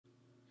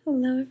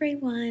Hello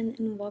everyone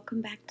and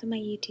welcome back to my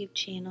YouTube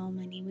channel.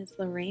 My name is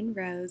Lorraine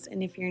Rose,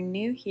 and if you're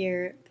new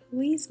here,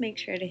 please make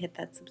sure to hit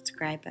that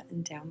subscribe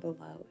button down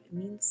below. It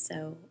means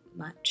so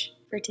much.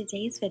 For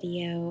today's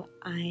video,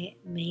 I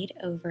made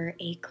over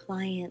a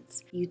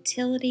client's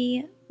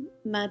utility,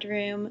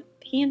 mudroom,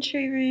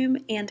 pantry room,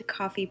 and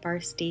coffee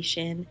bar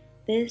station.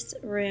 This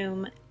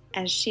room,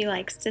 as she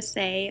likes to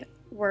say,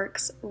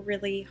 works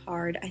really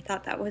hard. I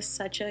thought that was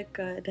such a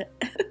good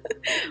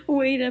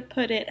way to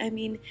put it. I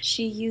mean,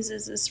 she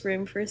uses this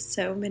room for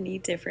so many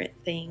different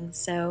things,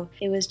 so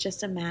it was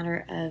just a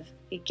matter of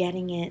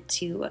getting it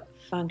to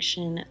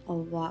function a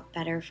lot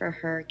better for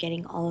her,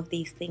 getting all of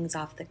these things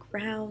off the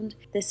ground.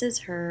 This is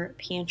her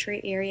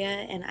pantry area,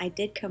 and I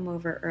did come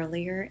over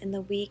earlier in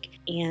the week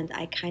and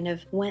I kind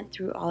of went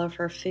through all of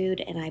her food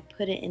and I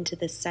put it into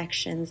the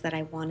sections that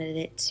I wanted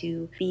it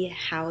to be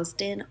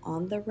housed in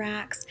on the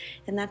racks.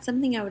 And that's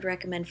something I would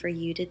recommend for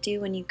you to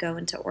do when you go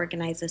in to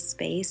organize a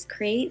space.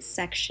 Create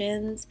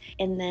sections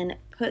and then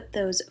put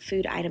those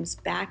food items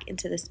back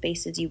into the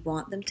spaces you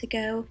want them to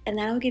go, and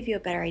that'll give you a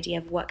better idea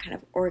of what kind of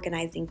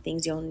organizing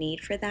things you'll need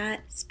for that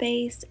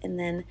space. And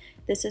then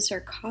this is her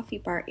coffee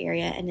bar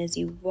area, and as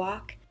you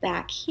walk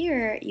back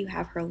here, you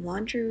have her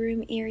laundry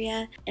room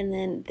area, and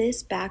then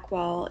this back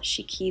wall,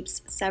 she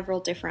keeps several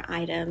different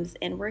items,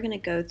 and we're going to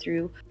go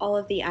through all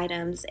of the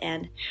items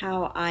and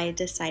how I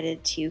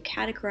decided to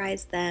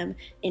categorize them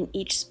in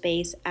each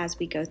space as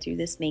we go through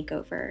this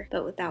makeover.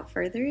 But without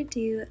further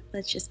ado,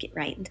 let's just get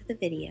right into the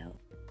video.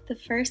 The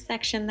first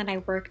section that I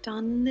worked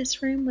on in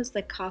this room was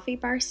the coffee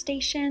bar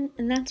station,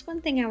 and that's one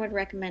thing I would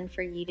recommend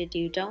for you to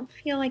do. Don't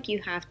feel like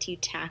you have to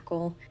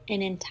tackle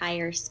an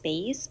entire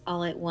space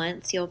all at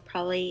once. You'll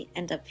probably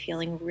end up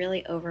feeling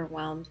really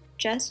overwhelmed.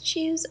 Just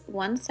choose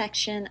one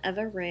section of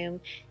a room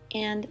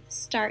and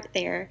start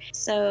there.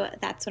 So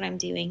that's what I'm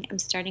doing. I'm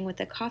starting with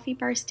the coffee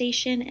bar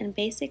station, and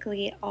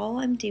basically all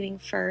I'm doing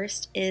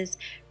first is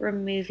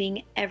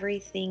removing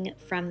everything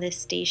from this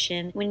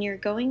station. When you're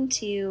going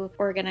to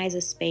organize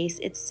a space,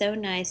 it's so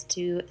nice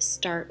to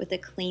start with a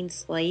clean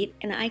slate,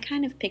 and I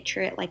kind of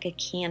picture it like a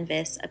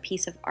canvas, a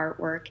piece of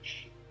artwork.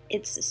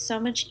 It's so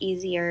much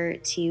easier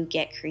to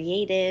get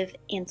creative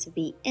and to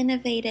be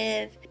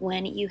innovative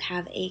when you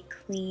have a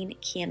clean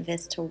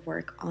canvas to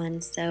work on.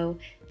 So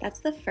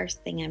that's the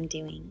first thing I'm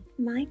doing.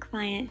 My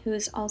client, who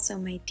is also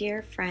my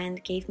dear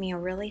friend, gave me a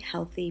really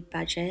healthy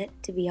budget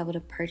to be able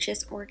to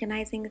purchase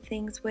organizing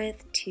things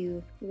with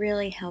to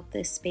really help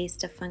this space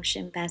to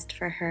function best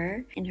for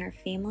her and her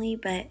family.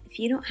 But if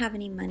you don't have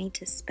any money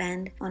to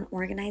spend on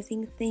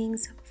organizing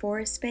things for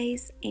a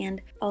space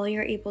and all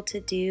you're able to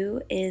do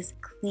is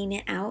clean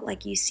it out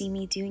like you see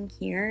me doing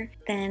here,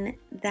 then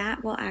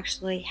that will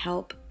actually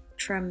help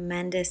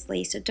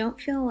tremendously. So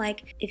don't feel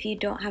like if you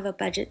don't have a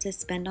budget to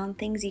spend on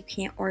things, you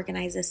can't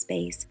organize a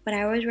space. What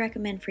I always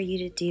recommend for you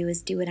to do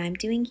is do what I'm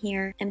doing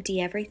here, empty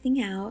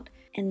everything out,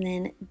 and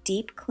then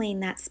deep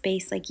clean that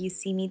space like you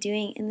see me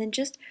doing, and then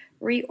just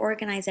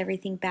reorganize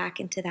everything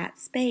back into that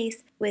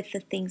space with the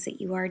things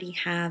that you already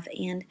have.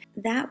 And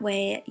that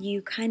way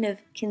you kind of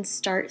can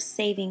start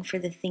saving for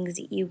the things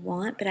that you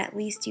want, but at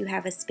least you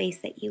have a space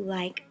that you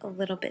like a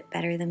little bit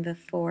better than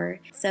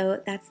before.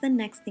 So that's the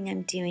next thing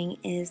I'm doing,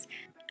 is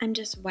I'm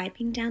just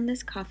wiping down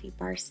this coffee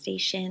bar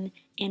station,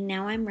 and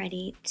now I'm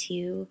ready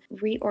to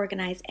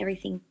reorganize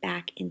everything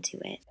back into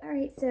it. All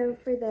right, so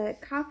for the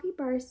coffee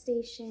bar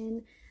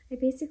station, I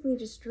basically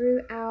just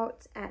drew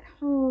out at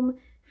home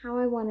how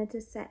I wanted to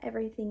set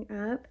everything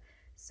up.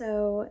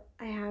 So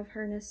I have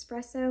her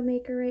Nespresso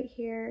maker right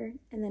here,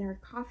 and then her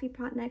coffee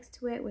pot next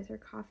to it with her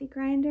coffee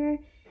grinder.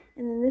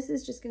 And then this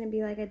is just gonna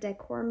be like a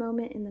decor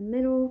moment in the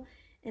middle.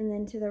 And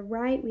then to the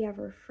right, we have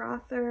her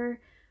frother,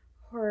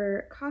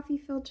 her coffee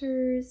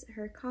filters,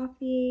 her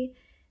coffee,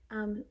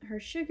 her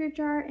sugar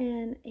jar,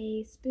 and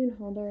a spoon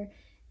holder.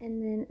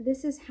 And then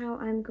this is how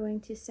I'm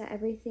going to set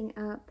everything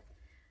up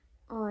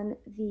on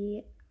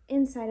the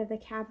inside of the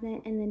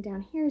cabinet, and then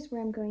down here is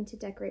where I'm going to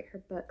decorate her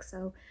book.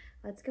 So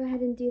let's go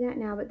ahead and do that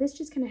now, but this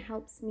just kind of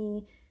helps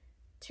me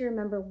to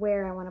remember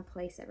where I want to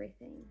place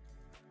everything.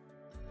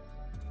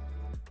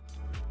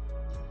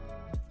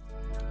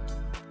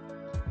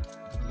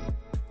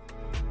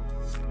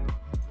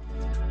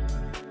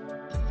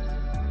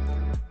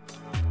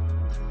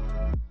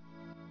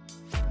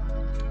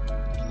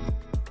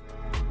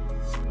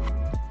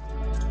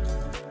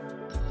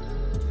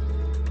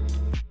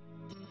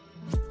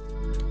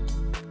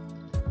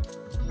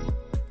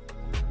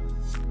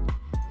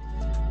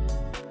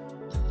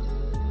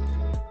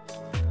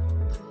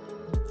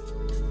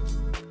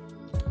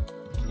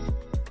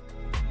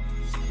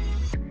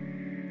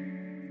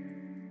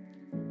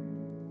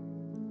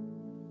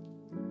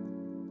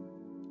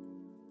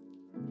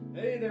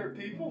 Hey there,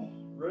 people.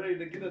 Ready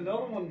to get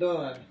another one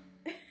done.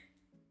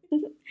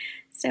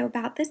 So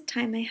about this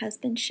time, my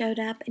husband showed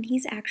up and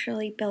he's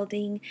actually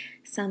building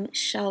some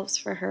shelves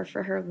for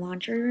her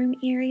laundry room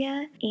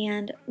area.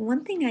 And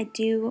one thing I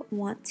do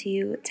want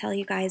to tell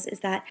you guys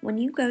is that when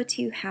you go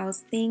to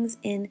house things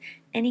in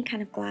any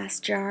kind of glass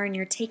jar and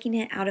you're taking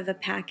it out of a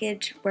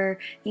package where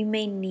you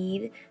may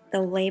need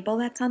the label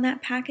that's on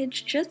that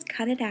package, just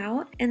cut it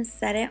out and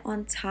set it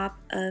on top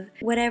of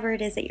whatever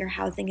it is that you're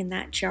housing in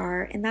that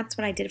jar. And that's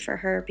what I did for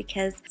her,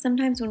 because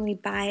sometimes when we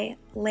buy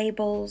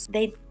labels,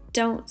 they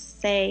don't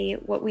say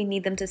what we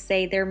need them to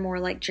say. They're more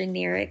like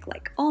generic,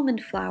 like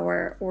almond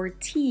flour or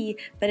tea,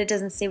 but it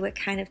doesn't say what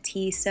kind of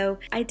tea. So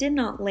I did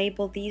not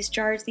label these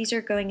jars. These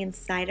are going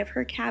inside of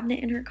her cabinet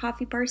in her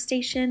coffee bar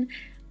station.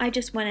 I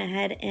just went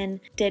ahead and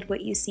did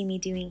what you see me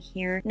doing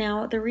here.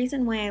 Now, the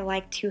reason why I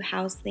like to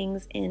house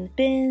things in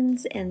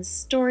bins and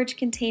storage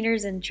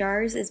containers and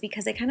jars is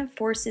because it kind of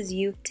forces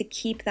you to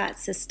keep that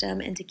system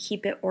and to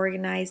keep it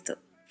organized.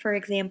 For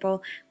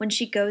example, when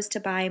she goes to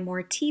buy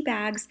more tea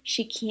bags,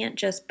 she can't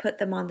just put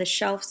them on the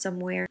shelf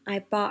somewhere.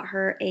 I bought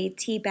her a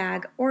tea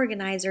bag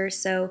organizer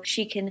so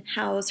she can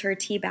house her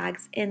tea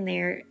bags in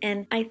there.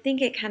 And I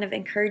think it kind of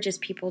encourages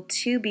people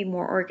to be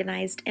more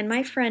organized. And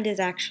my friend is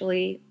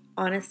actually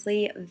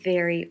honestly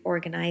very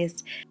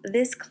organized.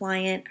 This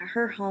client,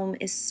 her home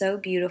is so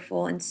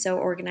beautiful and so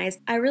organized.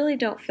 I really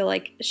don't feel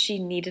like she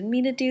needed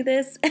me to do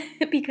this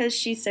because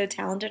she's so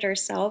talented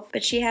herself,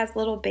 but she has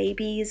little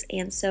babies,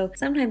 and so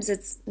sometimes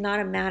it's not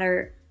a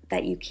matter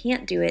that you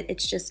can't do it,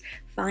 it's just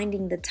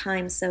finding the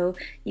time so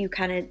you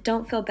kind of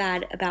don't feel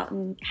bad about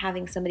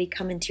having somebody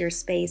come into your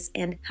space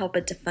and help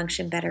it to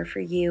function better for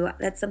you.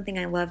 That's something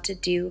I love to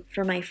do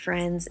for my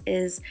friends,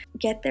 is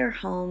get their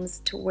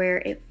homes to where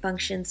it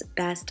functions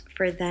best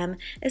for them,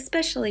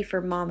 especially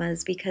for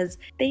mamas, because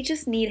they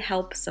just need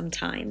help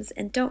sometimes,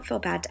 and don't feel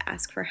bad to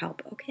ask for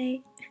help,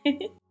 okay?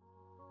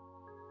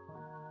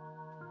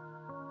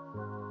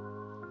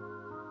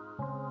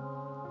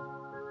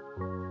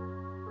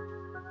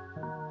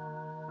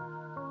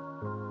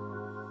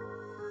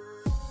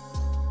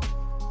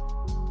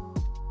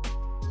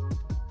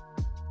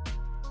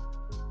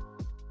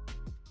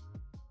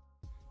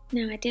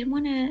 Now, I did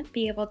want to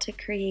be able to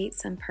create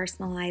some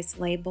personalized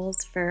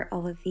labels for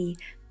all of the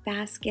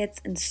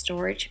baskets and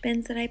storage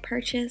bins that I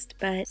purchased,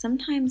 but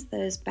sometimes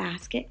those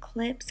basket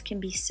clips can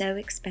be so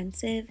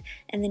expensive,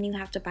 and then you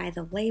have to buy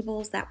the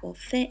labels that will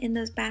fit in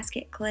those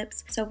basket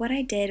clips. So what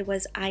I did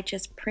was I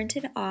just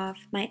printed off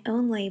my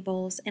own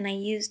labels, and I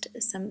used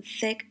some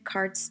thick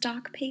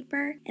cardstock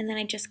paper, and then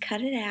I just cut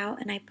it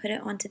out and I put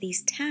it onto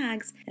these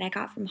tags that I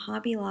got from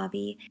Hobby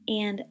Lobby.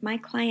 And my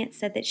client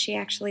said that she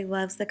actually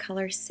loves the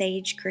color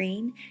sage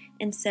green,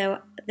 and so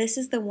this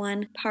is the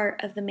one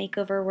part of the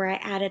makeover where I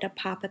added a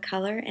pop of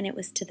color, and it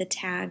was to the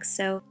tags.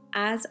 So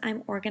as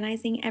I'm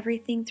organizing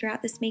everything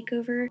throughout this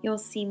makeover, you'll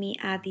see me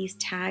add these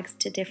tags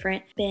to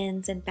different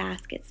bins and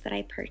baskets that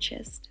I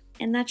purchased.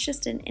 And that's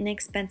just an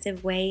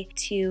inexpensive way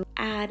to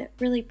add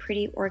really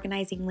pretty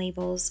organizing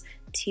labels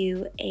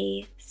to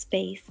a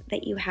space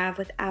that you have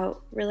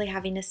without really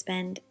having to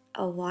spend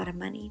a lot of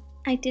money.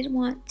 I did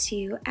want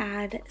to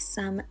add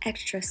some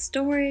extra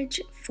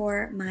storage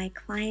for my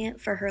client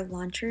for her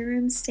laundry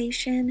room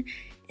station,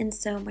 and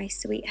so my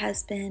sweet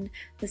husband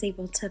was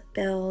able to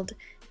build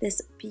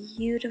this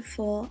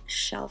beautiful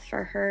shelf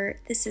for her.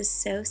 This is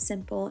so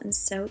simple and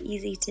so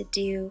easy to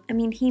do. I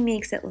mean, he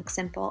makes it look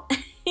simple.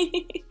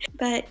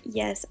 But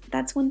yes,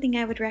 that's one thing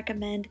I would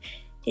recommend,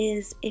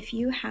 is if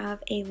you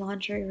have a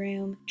laundry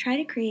room, try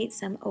to create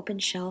some open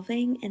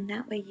shelving, and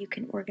that way you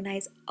can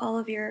organize all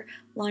of your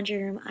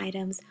laundry room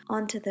items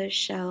onto those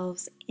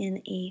shelves in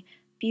a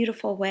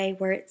beautiful way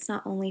where it's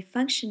not only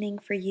functioning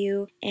for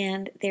you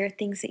and there are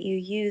things that you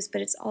use, but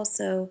it's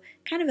also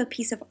kind of a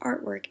piece of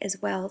artwork as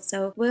well.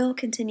 So we'll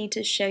continue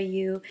to show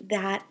you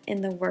that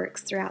in the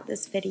works throughout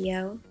this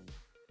video.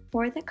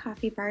 For the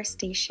coffee bar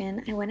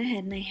station, I went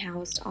ahead and I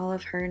housed all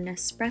of her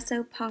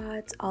Nespresso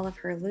pods, all of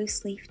her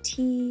loose leaf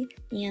tea,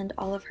 and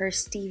all of her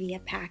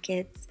stevia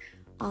packets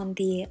on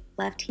the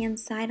left-hand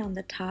side on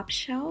the top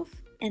shelf.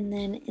 And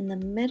then in the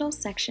middle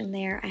section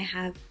there, I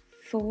have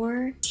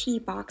 4 tea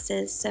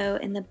boxes. So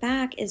in the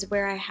back is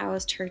where I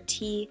housed her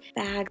tea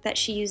bag that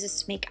she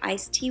uses to make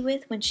iced tea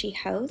with when she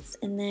hosts,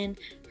 and then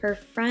her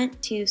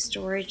front 2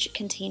 storage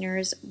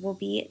containers will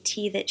be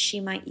tea that she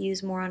might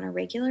use more on a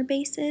regular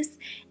basis,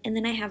 and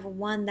then I have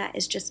one that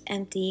is just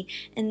empty,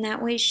 and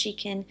that way she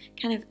can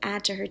kind of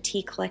add to her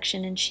tea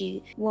collection and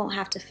she won't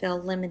have to feel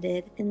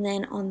limited. And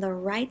then on the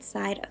right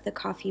side of the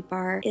coffee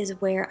bar is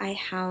where I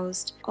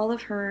housed all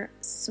of her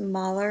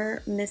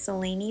smaller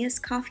miscellaneous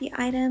coffee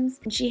items,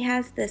 and she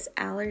has this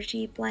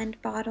allergy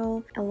blend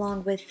bottle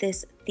along with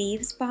this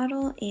thieves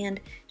bottle, and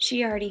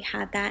she already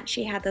had that.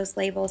 She had those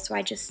labels, so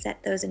I just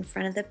set those in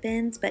front of the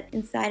bins, but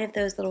inside of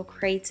those little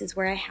crates is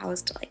where I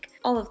housed like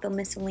all of the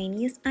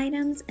miscellaneous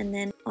items, and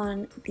then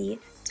on the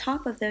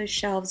top of those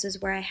shelves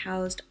is where I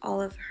housed all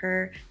of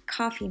her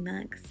coffee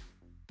mugs.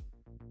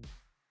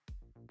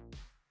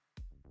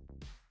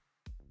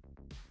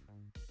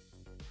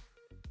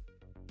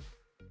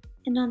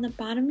 And on the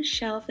bottom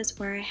shelf is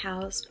where I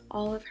housed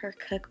all of her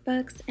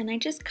cookbooks, and I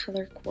just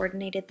color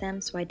coordinated them.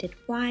 So I did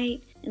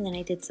white, and then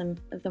I did some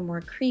of the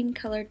more cream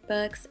colored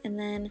books, and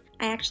then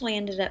I actually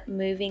ended up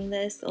moving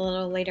this a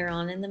little later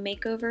on in the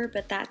makeover,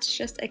 but that's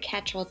just a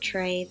catch-all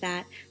tray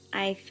that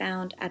I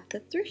found at the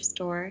thrift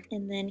store.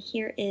 And then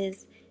here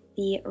is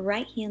the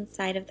right-hand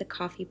side of the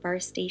coffee bar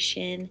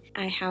station.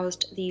 I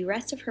housed the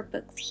rest of her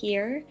books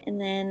here,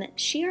 and then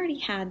she already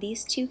had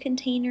these 2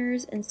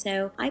 containers, and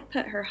so I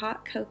put her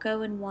hot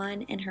cocoa in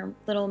one and her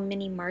little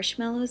mini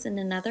marshmallows in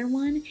another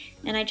one,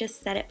 and I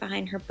just set it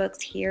behind her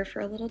books here for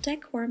a little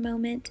decor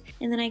moment.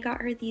 And then I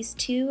got her these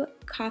 2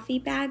 coffee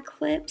bag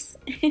clips.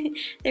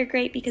 They're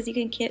great because you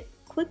can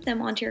clip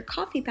them onto your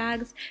coffee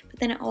bags, but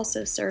then it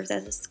also serves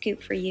as a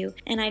scoop for you.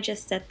 And I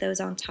just set those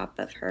on top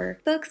of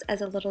her books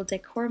as a little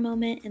decor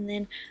moment. And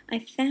then I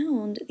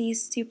found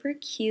these super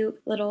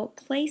cute little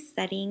place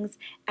settings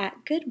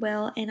at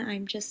Goodwill, and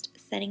I'm just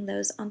setting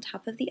those on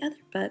top of the other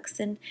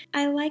books. And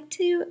I like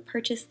to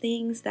purchase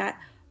things that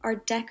are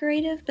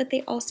decorative, but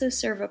they also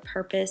serve a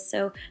purpose.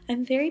 So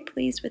I'm very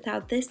pleased with how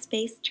this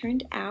space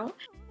turned out.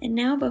 And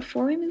now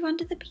before we move on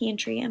to the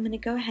pantry, I'm going to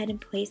go ahead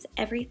and place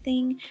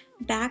everything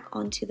back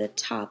onto the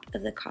top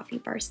of the coffee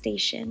bar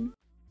station.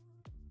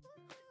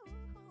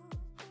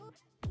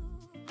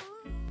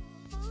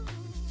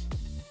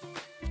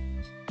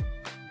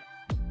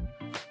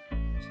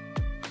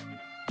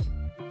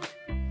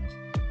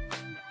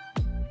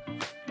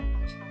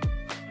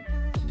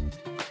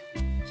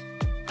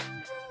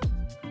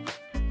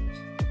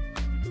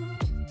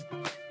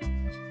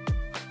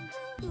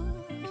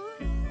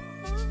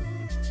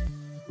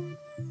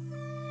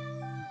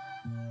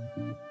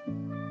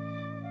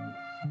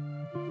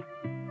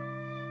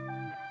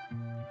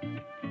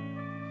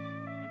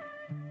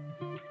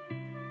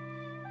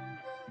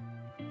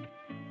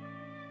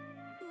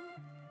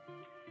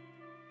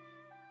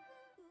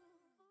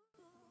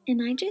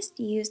 And I just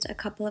used a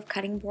couple of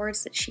cutting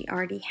boards that she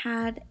already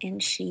had,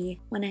 and she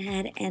went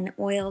ahead and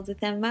oiled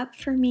them up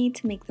for me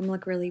to make them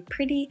look really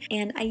pretty,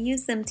 and I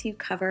used them to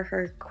cover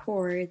her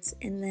cords.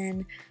 And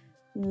then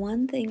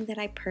one thing that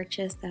I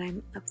purchased that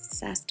I'm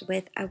obsessed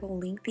with, I will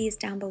link these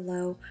down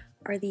below,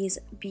 are these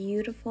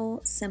beautiful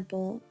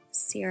simple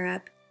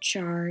syrup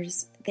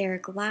jars. They're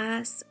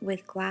glass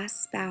with glass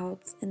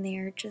spouts, and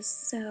they're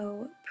just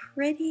so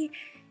pretty.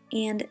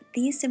 And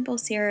these simple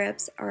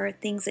syrups are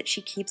things that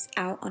she keeps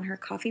out on her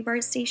coffee bar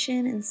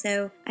station, and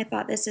so I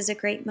thought this is a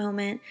great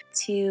moment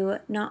to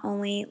not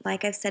only,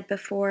 like I've said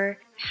before,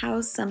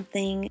 house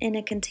something in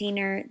a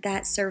container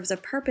that serves a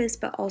purpose,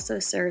 but also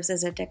serves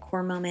as a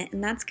decor moment.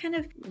 And that's kind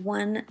of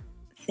one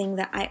thing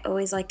that I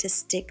always like to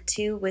stick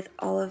to with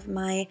all of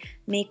my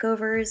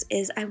makeovers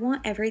is I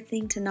want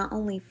everything to not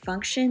only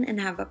function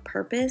and have a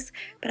purpose,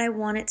 but I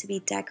want it to be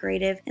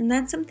decorative. And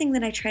that's something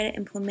that I try to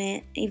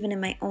implement even in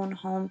my own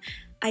home.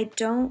 I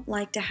don't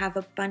like to have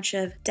a bunch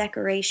of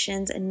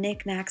decorations and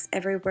knickknacks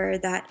everywhere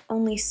that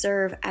only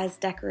serve as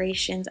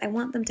decorations. I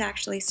want them to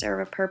actually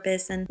serve a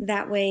purpose, and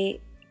that way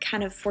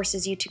kind of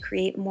forces you to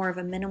create more of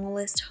a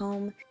minimalist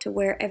home to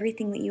where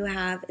everything that you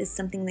have is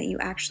something that you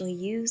actually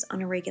use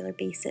on a regular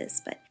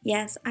basis. But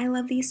yes, I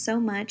love these so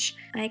much.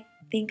 I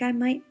think I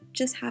might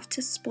just have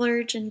to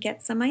splurge and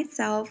get some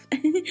myself.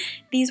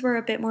 These were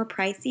a bit more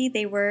pricey.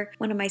 They were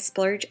one of my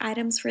splurge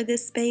items for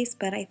this space,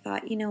 but I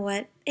thought, you know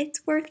what,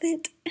 it's worth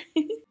it.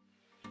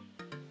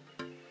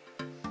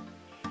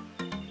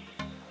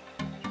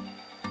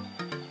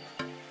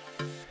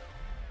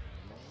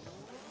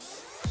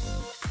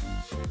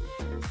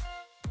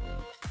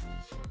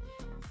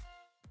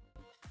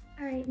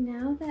 Alright,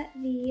 now that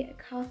the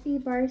coffee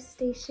bar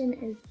station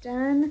is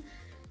done,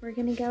 we're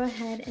going to go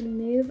ahead and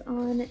move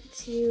on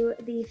to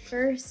the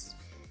first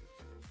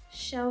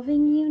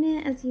shelving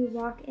unit as you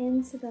walk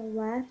in to the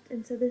left.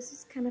 And so this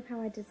is kind of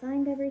how I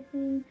designed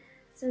everything.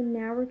 So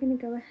now we're going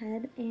to go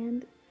ahead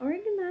and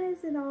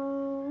organize it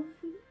all.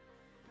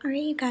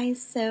 Alright you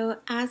guys, so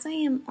as I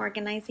am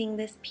organizing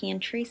this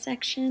pantry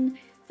section,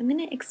 I'm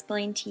going to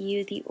explain to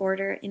you the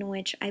order in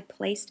which I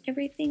placed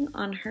everything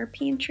on her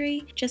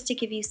pantry, just to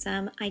give you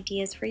some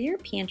ideas for your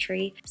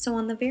pantry. So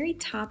on the very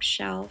top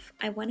shelf,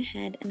 I went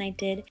ahead and I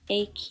did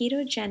a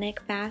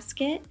ketogenic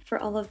basket for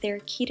all of their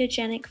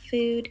ketogenic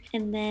food,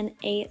 and then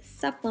a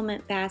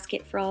supplement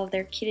basket for all of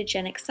their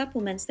ketogenic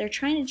supplements. They're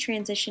trying to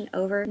transition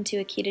over into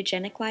a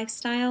ketogenic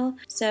lifestyle,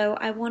 so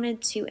I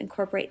wanted to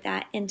incorporate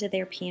that into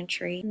their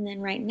pantry. And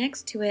then right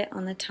next to it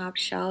on the top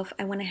shelf,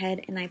 I went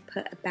ahead and I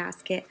put a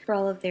basket for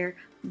all of their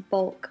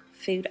bulk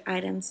food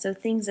items, so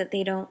things that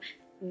they don't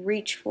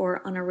reach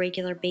for on a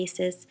regular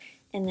basis.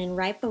 And then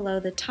right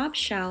below the top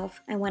shelf,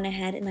 I went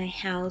ahead and I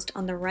housed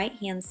on the right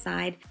hand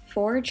side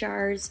 4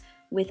 jars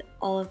with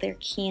all of their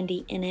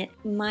candy in it.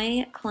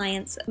 My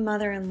client's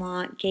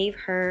mother-in-law gave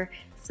her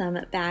some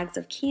bags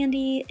of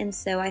candy, and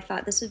so I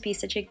thought this would be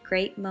such a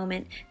great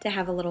moment to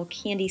have a little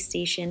candy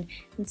station,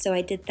 and so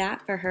I did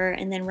that for her.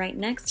 And then right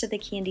next to the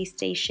candy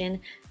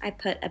station, I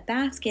put a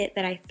basket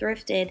that I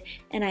thrifted,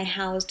 and I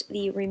housed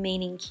the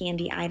remaining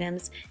candy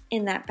items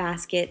in that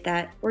basket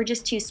that were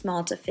just too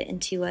small to fit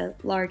into a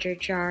larger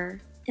jar.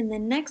 And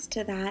then next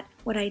to that,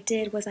 what I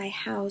did was I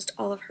housed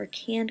all of her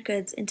canned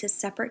goods into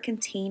separate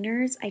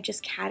containers. I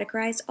just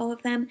categorized all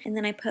of them, and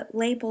then I put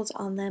labels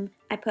on them.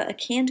 I put a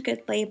canned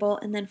good label,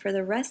 and then for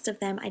the rest of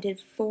them, I did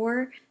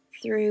 4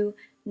 through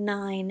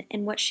 9.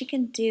 And what she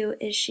can do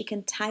is she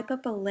can type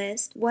up a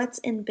list, what's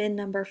in bin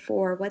number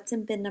 4, what's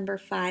in bin number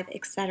 5,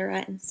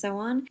 etc., and so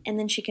on. And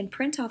then she can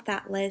print off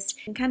that list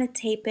and kind of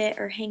tape it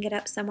or hang it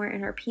up somewhere in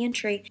her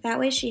pantry. That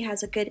way she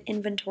has a good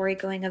inventory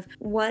going of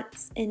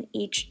what's in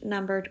each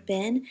numbered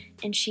bin,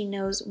 and she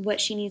knows what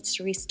she needs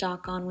to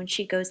restock on when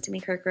she goes to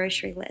make her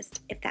grocery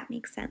list, if that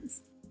makes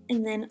sense.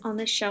 And then on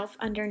the shelf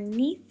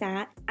underneath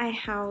that, I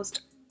housed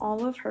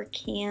all of her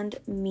canned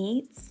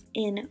meats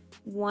in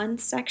one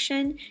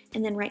section,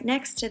 and then right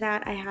next to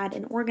that I had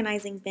an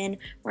organizing bin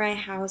where I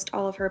housed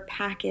all of her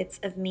packets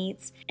of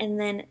meats, and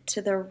then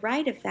to the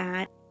right of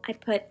that I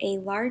put a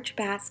large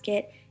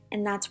basket,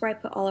 and that's where I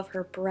put all of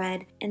her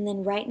bread, and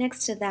then right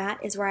next to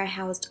that is where I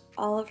housed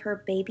all of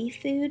her baby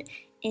food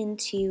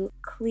into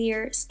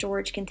clear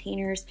storage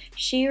containers.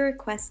 She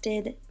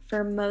requested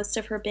for most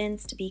of her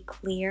bins to be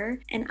clear,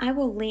 and I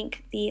will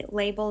link the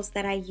labels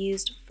that I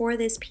used for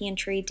this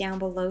pantry down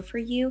below for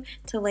you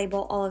to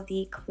label all of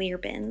the clear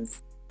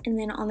bins. And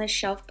then on the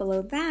shelf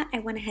below that, I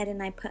went ahead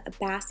and I put a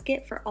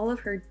basket for all of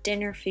her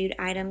dinner food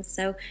items.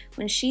 So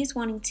when she's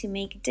wanting to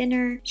make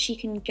dinner, she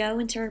can go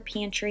into her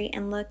pantry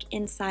and look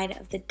inside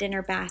of the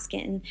dinner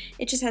basket. And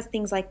it just has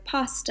things like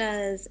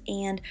pastas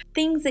and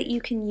things that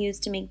you can use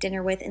to make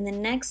dinner with. And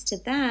then next to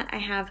that, I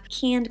have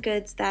canned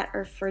goods that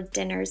are for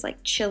dinners, like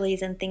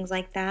chilies and things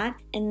like that.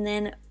 And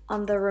then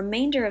on the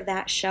remainder of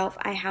that shelf,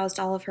 I housed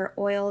all of her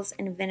oils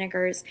and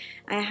vinegars.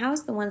 I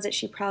housed the ones that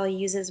she probably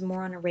uses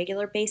more on a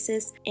regular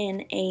basis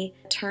in a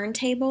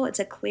turntable. It's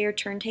a clear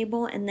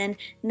turntable. And then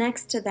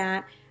next to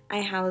that, I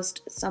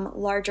housed some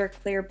larger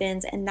clear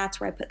bins, and that's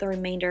where I put the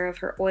remainder of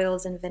her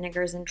oils and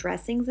vinegars and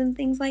dressings and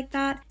things like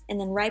that. And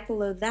then right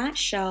below that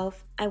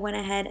shelf, I went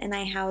ahead and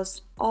I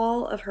housed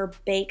all of her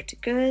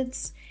baked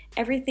goods,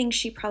 everything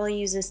she probably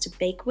uses to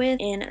bake with,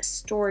 in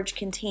storage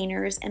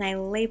containers, and I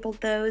labeled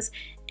those.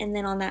 And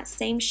then on that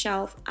same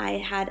shelf, I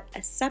had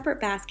a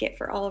separate basket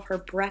for all of her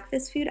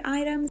breakfast food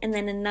items, and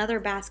then another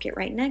basket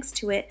right next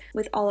to it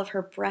with all of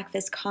her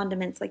breakfast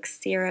condiments like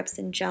syrups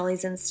and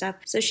jellies and stuff.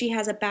 So she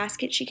has a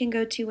basket she can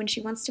go to when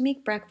she wants to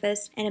make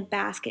breakfast, and a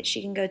basket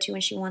she can go to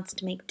when she wants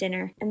to make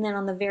dinner. And then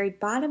on the very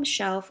bottom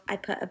shelf, I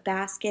put a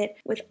basket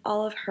with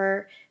all of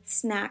her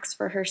snacks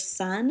for her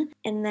son,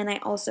 and then I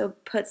also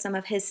put some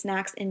of his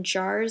snacks in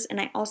jars, and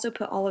I also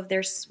put all of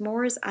their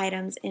s'mores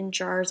items in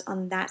jars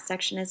on that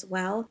section as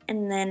well.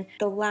 And then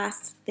the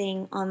last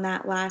thing on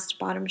that last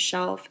bottom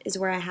shelf is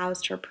where I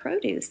housed her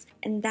produce,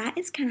 and that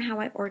is kind of how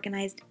I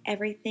organized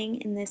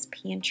everything in this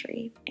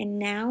pantry. And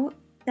now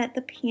that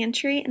the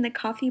pantry and the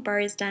coffee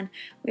bar is done,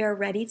 we are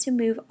ready to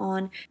move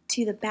on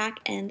to the back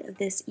end of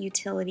this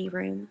utility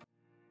room.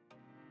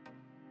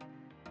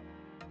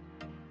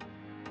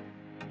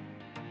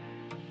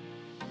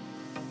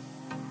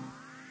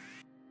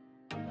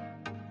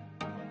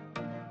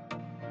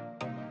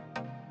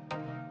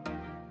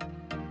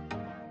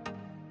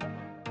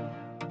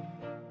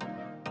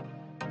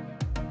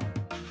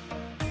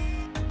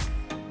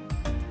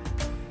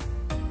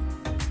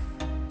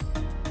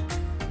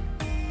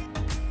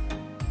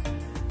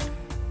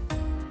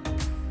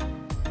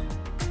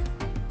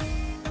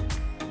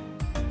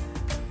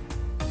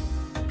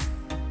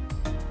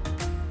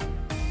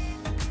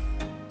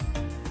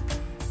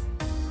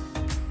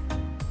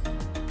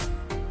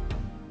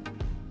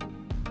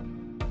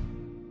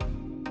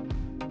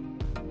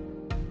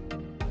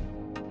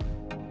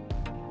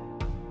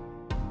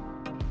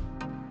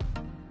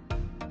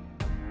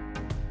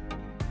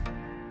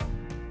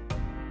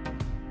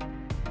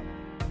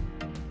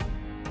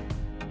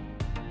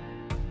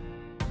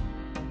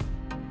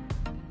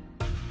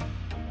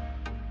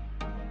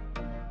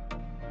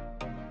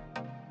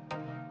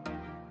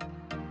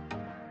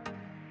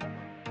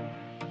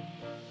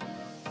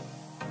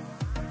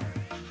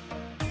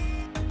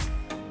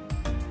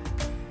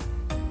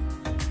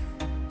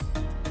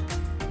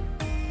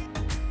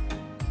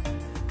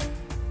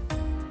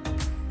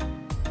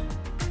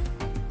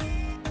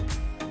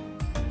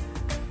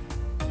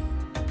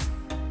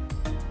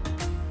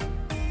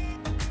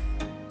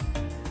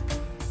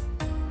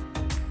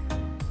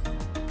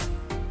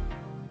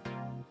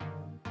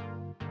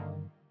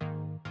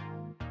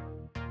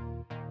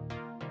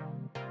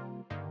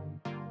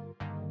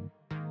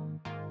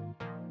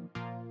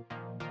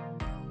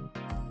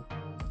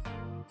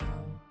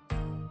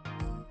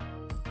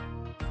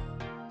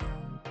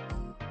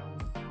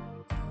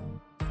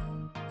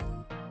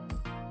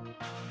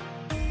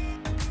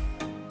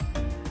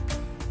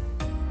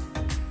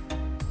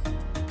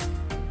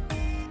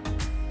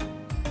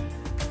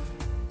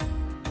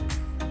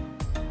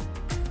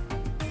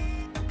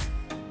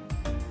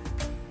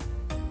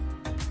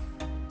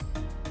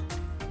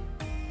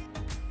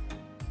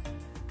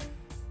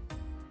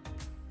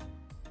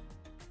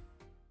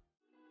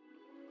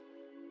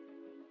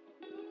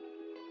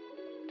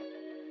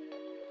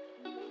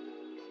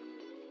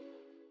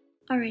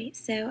 Alright,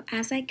 so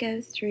as I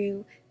go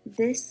through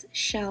this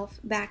shelf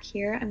back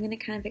here, I'm going to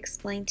kind of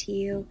explain to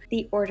you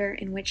the order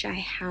in which I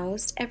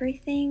housed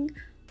everything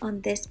on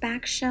this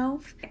back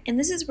shelf. And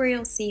this is where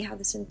you'll see how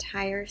this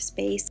entire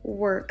space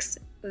works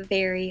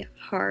very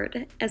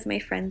hard, as my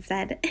friend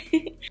said.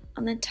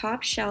 On the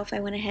top shelf,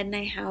 I went ahead and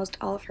I housed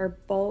all of her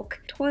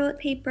bulk toilet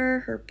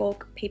paper, her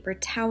bulk paper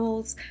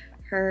towels,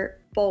 her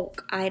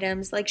bulk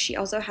items. Like, she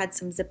also had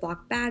some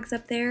Ziploc bags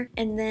up there.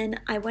 And then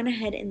I went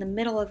ahead in the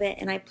middle of it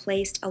and I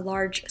placed a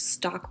large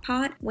stock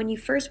pot. When you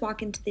first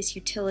walk into this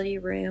utility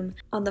room,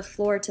 on the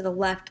floor to the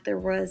left, there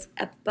was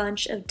a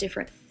bunch of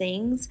different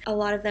things. A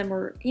lot of them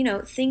were, you know,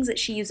 things that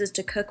she uses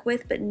to cook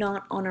with, but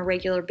not on a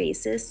regular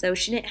basis. So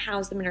she didn't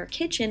house them in her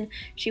kitchen.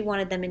 She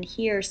wanted them in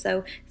here.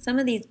 So some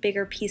of these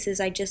bigger pieces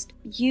I just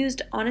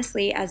used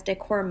honestly as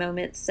decor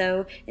moments.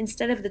 So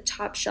instead of the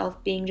top shelf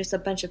being just a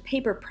bunch of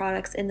paper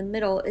products, in the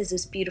middle is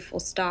this beautiful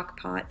stock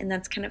pot, and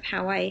that's kind of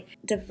how I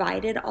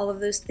divided all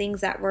of those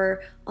things that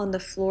were on the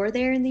floor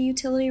there in the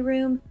utility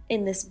room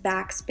in this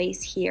back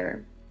space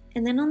here.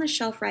 And then on the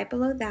shelf right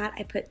below that,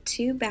 I put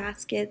 2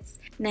 baskets.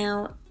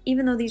 Now,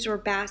 even though these were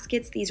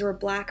baskets, these were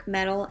black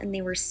metal and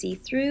they were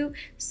see-through,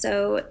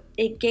 so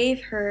it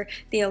gave her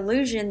the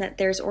illusion that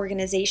there's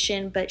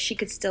organization, but she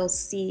could still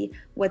see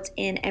what's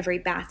in every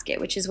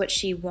basket, which is what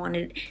she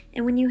wanted.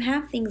 And when you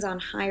have things on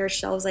higher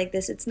shelves like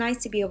this, it's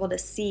nice to be able to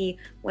see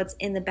what's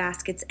in the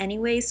baskets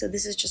anyway, so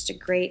this is just a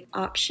great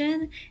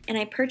option. And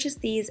I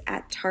purchased these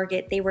at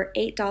Target. They were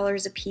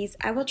 $8 a piece.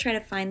 I will try to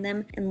find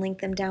them and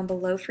link them down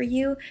below for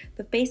you,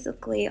 but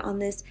basically on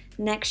this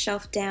next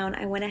shelf down,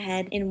 I went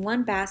ahead in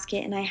one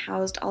basket and I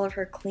housed all of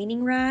her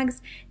cleaning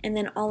rags and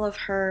then all of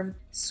her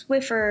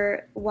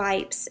Swiffer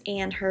wipes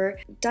and her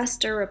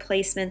duster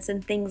replacements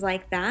and things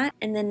like that.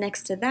 And then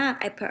next to that,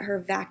 I put her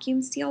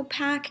vacuum seal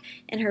pack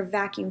and her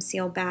vacuum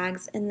seal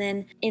bags. And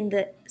then in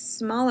the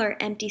smaller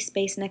empty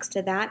space next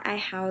to that, I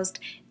housed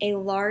a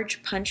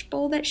large punch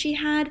bowl that she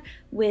had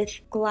with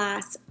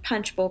glass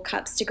punch bowl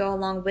cups to go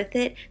along with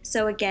it.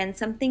 So again,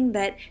 something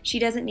that she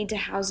doesn't need to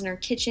house in her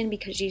kitchen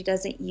because she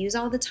doesn't use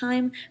all the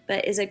time,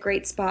 but is a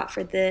great spot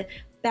for the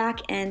back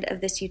end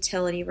of this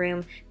utility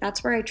room.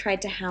 That's where I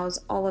tried to house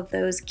all of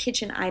those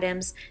kitchen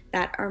items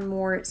that are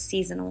more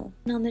seasonal.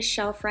 And on the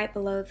shelf right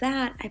below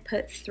that, I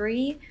put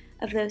 3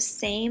 of those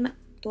same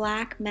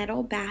black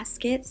metal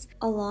baskets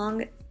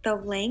along the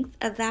length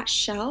of that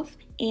shelf,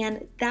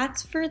 and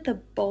that's for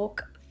the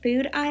bulk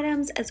food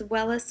items as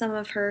well as some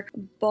of her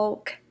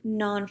bulk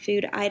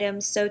non-food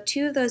items. So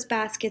 2 of those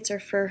baskets are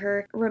for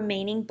her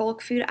remaining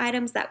bulk food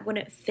items that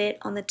wouldn't fit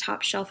on the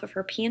top shelf of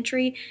her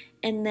pantry,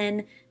 and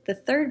then the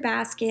 3rd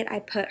basket, I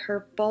put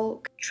her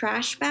bulk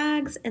trash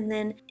bags, and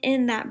then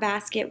in that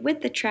basket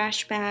with the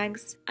trash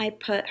bags, I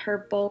put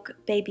her bulk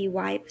baby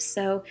wipes.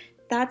 So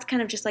that's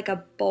kind of just like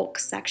a bulk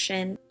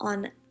section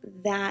on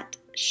that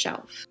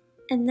shelf.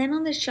 And then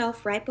on the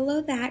shelf right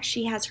below that,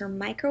 she has her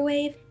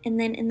microwave, and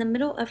then in the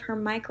middle of her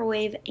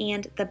microwave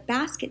and the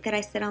basket that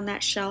I set on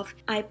that shelf,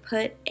 I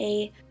put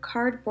a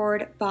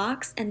cardboard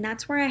box, and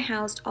that's where I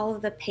housed all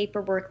of the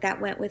paperwork that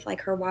went with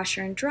like her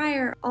washer and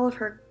dryer, all of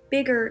her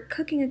bigger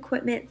cooking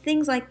equipment,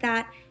 things like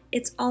that.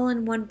 It's all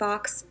in one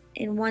box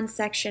in one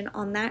section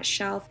on that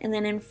shelf. And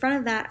then in front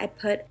of that, I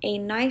put a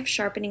knife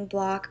sharpening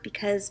block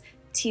because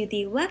to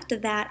the left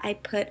of that, I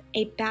put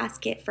a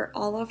basket for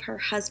all of her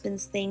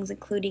husband's things,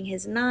 including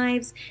his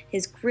knives,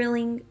 his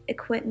grilling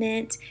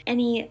equipment,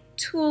 any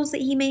tools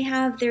that he may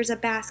have. There's a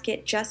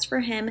basket just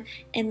for him.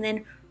 And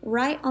then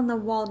right on the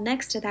wall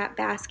next to that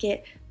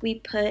basket, we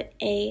put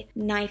a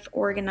knife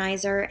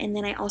organizer, and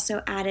then I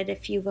also added a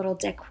few little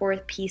decor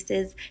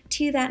pieces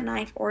to that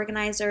knife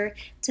organizer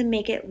to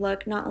make it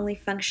look not only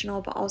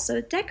functional but also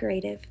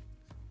decorative.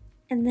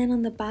 And then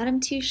on the bottom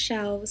 2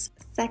 shelves,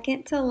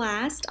 second to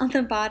last, on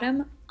the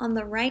bottom, on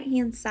the right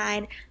hand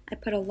side, I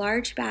put a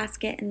large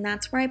basket, and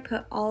that's where I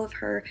put all of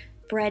her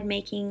bread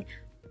making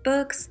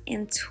books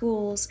and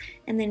tools.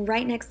 And then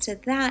right next to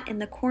that in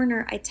the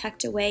corner, I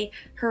tucked away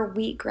her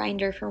wheat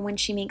grinder for when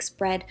she makes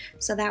bread,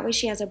 so that way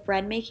she has a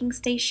bread making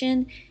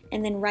station.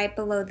 And then right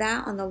below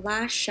that on the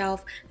last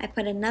shelf, I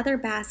put another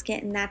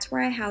basket, and that's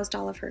where I housed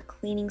all of her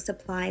cleaning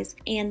supplies.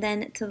 And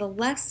then to the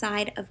left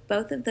side of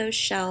both of those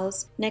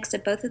shelves, next to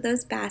both of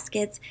those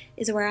baskets,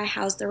 is where I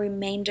housed the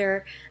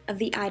remainder of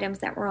the items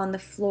that were on the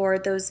floor,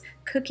 those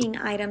cooking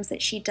items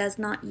that she does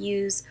not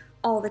use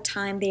all the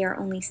time. They are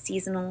only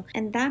seasonal.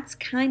 And that's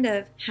kind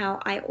of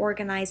how I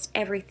organized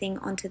everything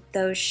onto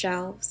those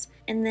shelves.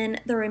 And then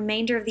the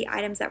remainder of the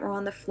items that were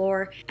on the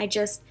floor, I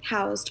just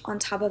housed on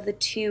top of the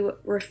 2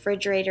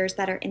 refrigerators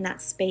that are in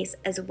that space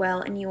as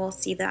well, and you will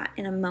see that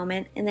in a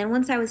moment. And then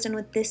once I was done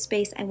with this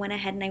space, I went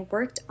ahead and I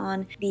worked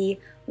on the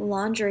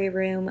laundry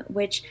room,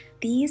 which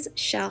these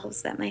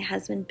shelves that my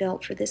husband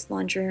built for this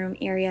laundry room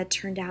area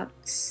turned out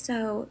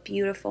so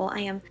beautiful. I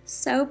am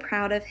so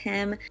proud of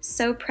him,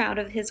 so proud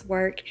of his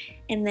work.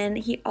 And then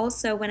he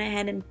also went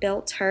ahead and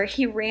built her.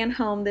 He ran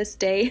home this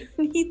day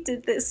and he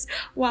did this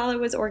while I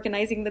was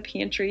organizing the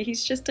pantry.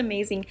 He's just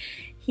amazing.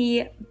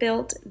 he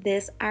built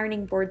this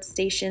ironing board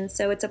station.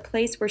 So it's a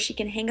place where she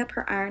can hang up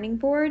her ironing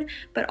board,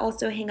 but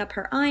also hang up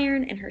her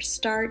iron and her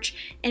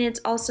starch. And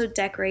it's also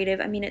decorative.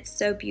 I mean, it's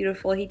so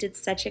beautiful. He did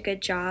such a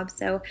good job.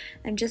 So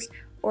I'm just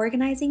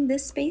organizing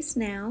this space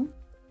now.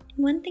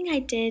 One thing I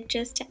did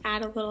just to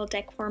add a little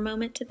decor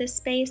moment to this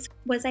space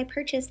was I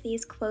purchased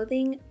these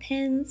clothing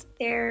pins.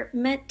 They're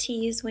meant to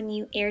use when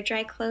you air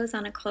dry clothes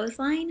on a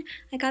clothesline.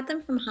 I got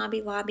them from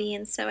Hobby Lobby,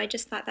 and so I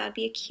just thought that would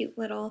be a cute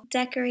little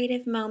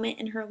decorative moment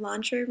in her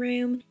laundry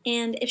room.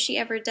 And if she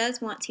ever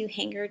does want to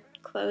hang her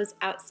clothes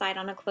outside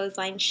on a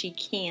clothesline, she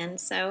can.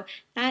 So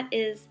that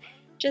is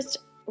just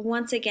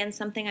once again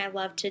something I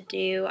love to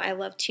do. I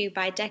love to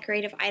buy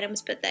decorative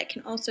items, but that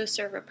can also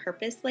serve a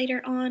purpose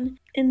later on.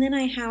 And then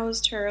I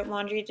housed her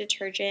laundry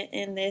detergent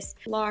in this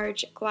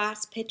large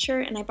glass pitcher,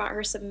 and I bought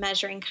her some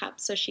measuring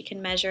cups so she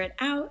can measure it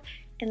out.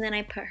 And then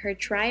I put her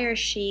dryer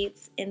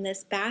sheets in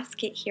this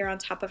basket here on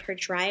top of her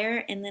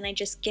dryer, and then I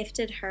just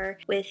gifted her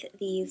with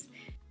these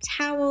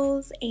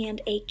towels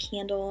and a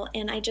candle,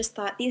 and I just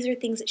thought these are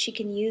things that she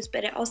can use,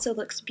 but it also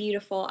looks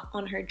beautiful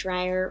on her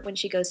dryer when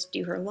she goes to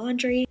do her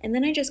laundry. And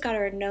then I just got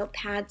her a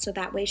notepad so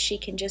that way she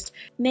can just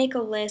make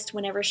a list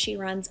whenever she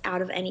runs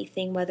out of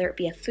anything, whether it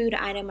be a food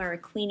item or a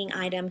cleaning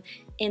item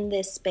in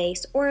this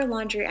space or a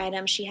laundry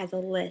item. She has a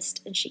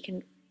list and she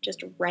can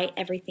just write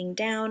everything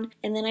down.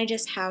 And then I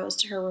just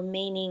housed her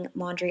remaining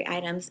laundry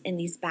items in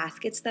these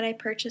baskets that I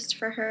purchased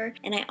for her.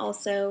 And I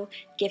also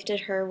gifted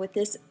her with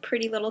this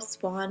pretty little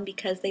swan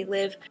because they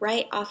live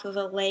right off of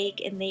a lake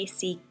and they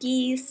see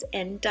geese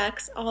and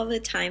ducks all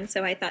the time.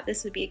 So I thought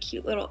this would be a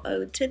cute little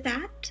ode to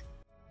that.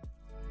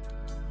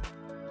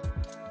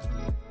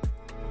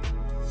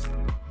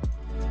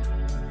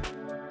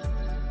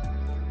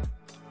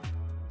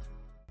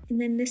 And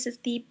then this is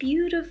the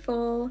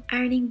beautiful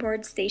ironing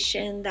board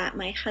station that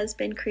my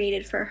husband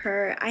created for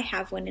her. I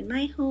have one in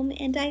my home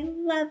and I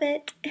love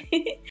it.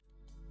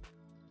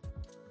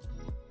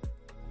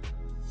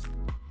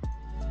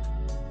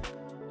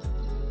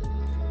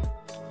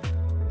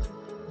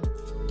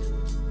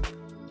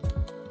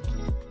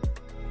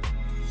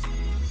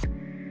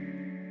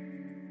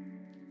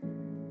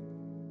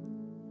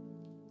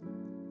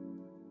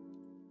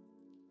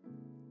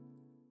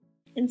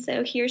 And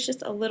so here's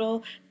just a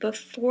little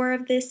before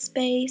of this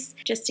space,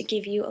 just to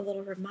give you a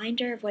little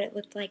reminder of what it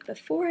looked like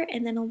before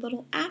and then a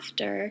little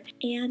after.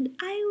 And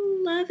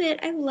I love it.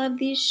 I love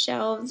these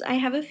shelves. I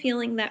have a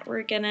feeling that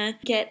we're gonna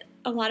get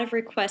a lot of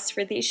requests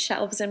for these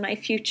shelves in my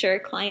future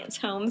clients'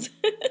 homes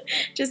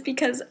just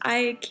because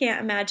I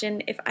can't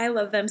imagine if I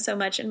love them so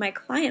much and my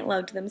client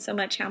loved them so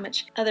much, how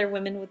much other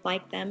women would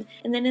like them.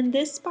 And then in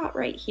this spot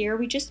right here,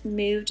 we just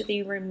moved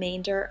the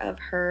remainder of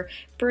her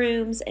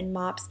brooms and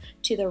mops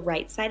to the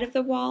right side of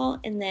the wall.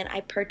 And then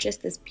I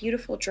purchased this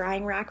beautiful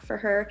drying rack for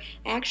her.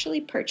 I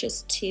actually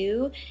purchased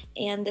two,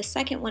 and the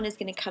second one is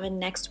going to come in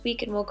next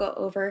week, and we'll go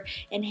over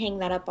and hang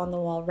that up on the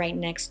wall right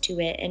next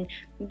to it. And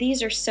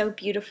these are so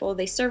beautiful.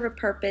 They serve a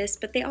purpose,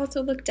 but they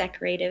also look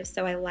decorative,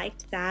 so I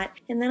liked that.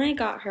 And then I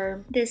got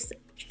her this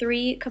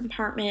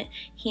 3-compartment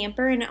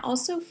hamper, and it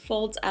also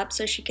folds up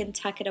so she can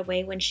tuck it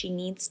away when she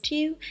needs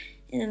to.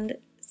 And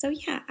so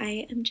yeah,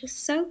 I am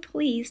just so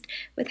pleased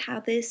with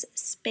how this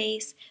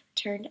space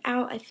turned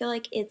out. I feel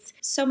like it's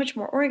so much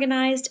more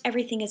organized.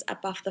 Everything is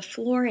up off the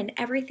floor and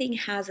everything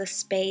has a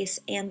space,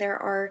 and there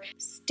are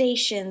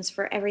stations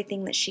for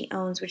everything that she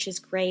owns, which is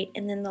great.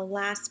 And then the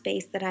last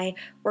space that I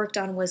worked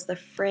on was the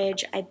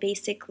fridge. I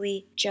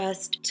basically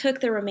just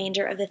took the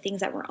remainder of the things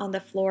that were on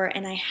the floor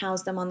and I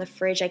housed them on the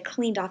fridge. I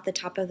cleaned off the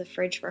top of the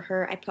fridge for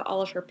her. I put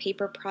all of her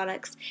paper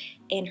products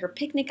and her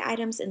picnic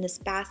items in this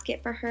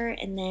basket for her,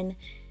 and then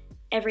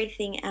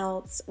everything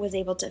else was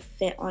able to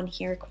fit on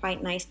here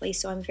quite nicely.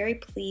 So I'm very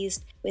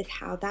pleased with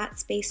how that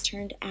space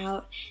turned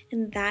out.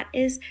 And that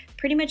is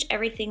pretty much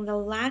everything. The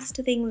last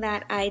thing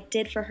that I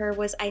did for her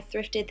was I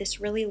thrifted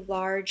this really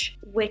large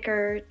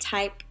wicker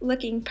type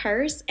looking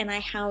purse, and I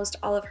housed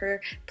all of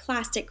her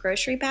plastic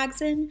grocery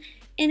bags in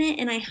it,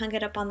 and I hung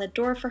it up on the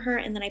door for her.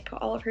 And then I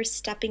put all of her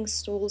stepping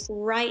stools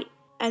right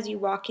as you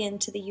walk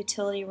into the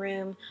utility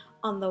room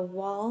on the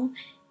wall.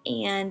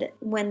 And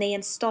when they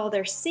install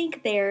their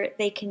sink there,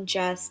 they can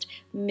just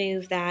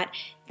move that.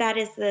 That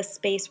is the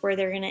space where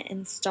they're going to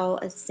install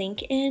a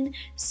sink in.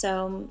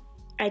 So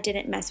I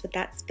didn't mess with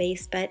that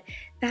space, but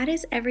that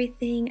is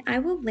everything. I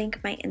will link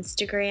my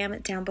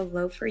Instagram down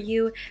below for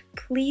you.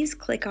 Please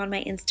click on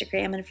my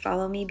Instagram and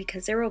follow me,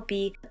 because there will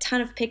be a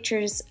ton of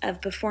pictures of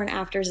before and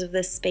afters of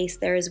this space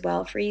there as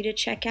well for you to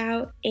check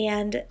out.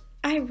 And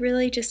I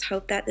really just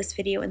hope that this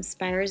video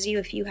inspires you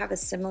if you have a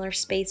similar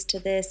space to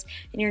this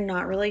and you're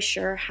not really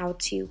sure how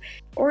to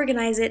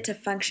organize it to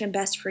function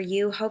best for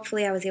you.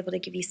 Hopefully I was able to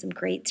give you some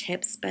great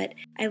tips, but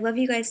I love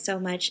you guys so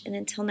much, and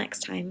until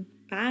next time,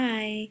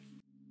 bye!